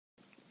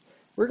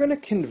We're going to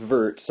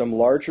convert some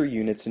larger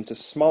units into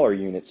smaller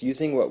units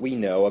using what we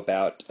know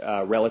about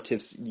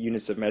relative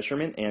units of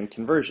measurement and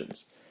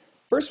conversions.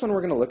 First one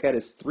we're going to look at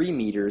is 3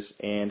 meters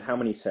and how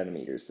many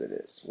centimeters it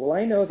is. Well,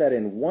 I know that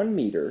in 1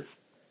 meter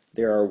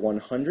there are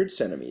 100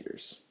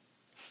 centimeters.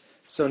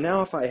 So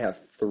now if I have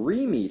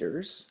 3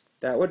 meters,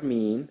 that would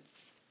mean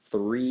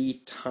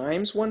 3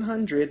 times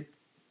 100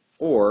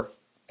 or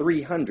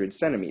 300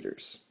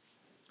 centimeters.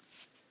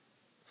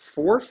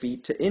 4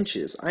 feet to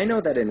inches. I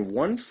know that in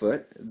 1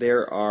 foot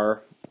there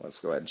are, let's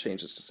go ahead and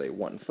change this to say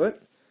 1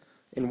 foot.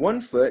 In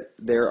 1 foot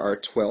there are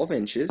 12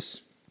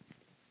 inches.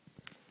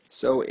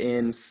 So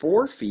in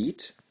 4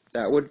 feet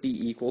that would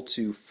be equal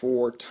to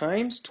 4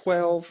 times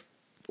 12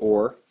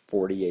 or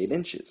 48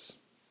 inches.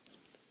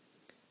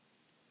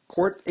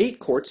 8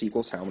 quarts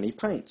equals how many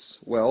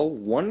pints? Well,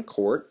 1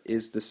 quart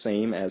is the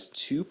same as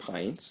 2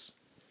 pints.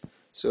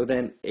 So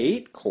then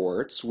 8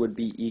 quarts would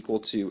be equal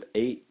to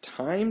 8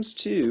 times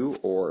 2,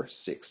 or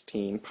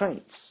 16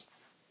 pints.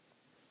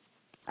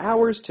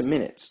 Hours to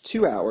minutes.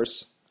 2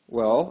 hours.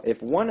 Well,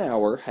 if 1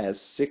 hour has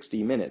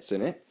 60 minutes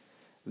in it,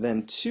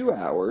 then 2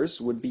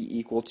 hours would be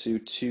equal to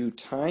 2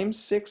 times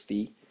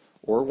 60,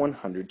 or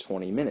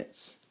 120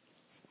 minutes.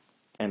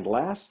 And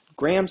last,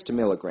 grams to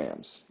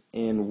milligrams.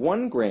 In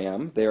 1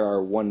 gram, there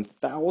are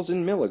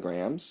 1,000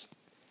 milligrams.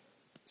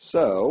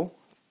 So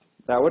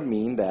that would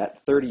mean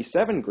that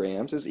 37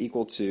 grams is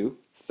equal to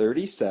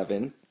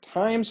 37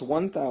 times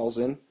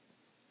 1,000,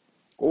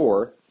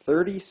 or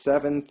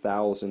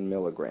 37,000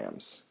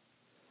 milligrams.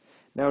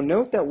 Now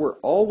note that we're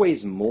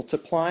always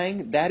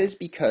multiplying. That is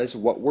because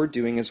what we're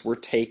doing is we're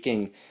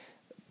taking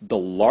the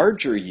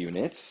larger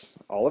units,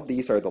 all of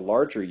these are the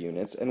larger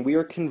units, and we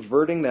are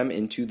converting them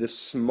into the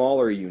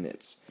smaller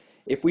units.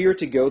 If we were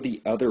to go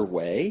the other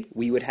way,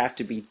 we would have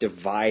to be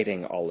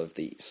dividing all of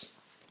these.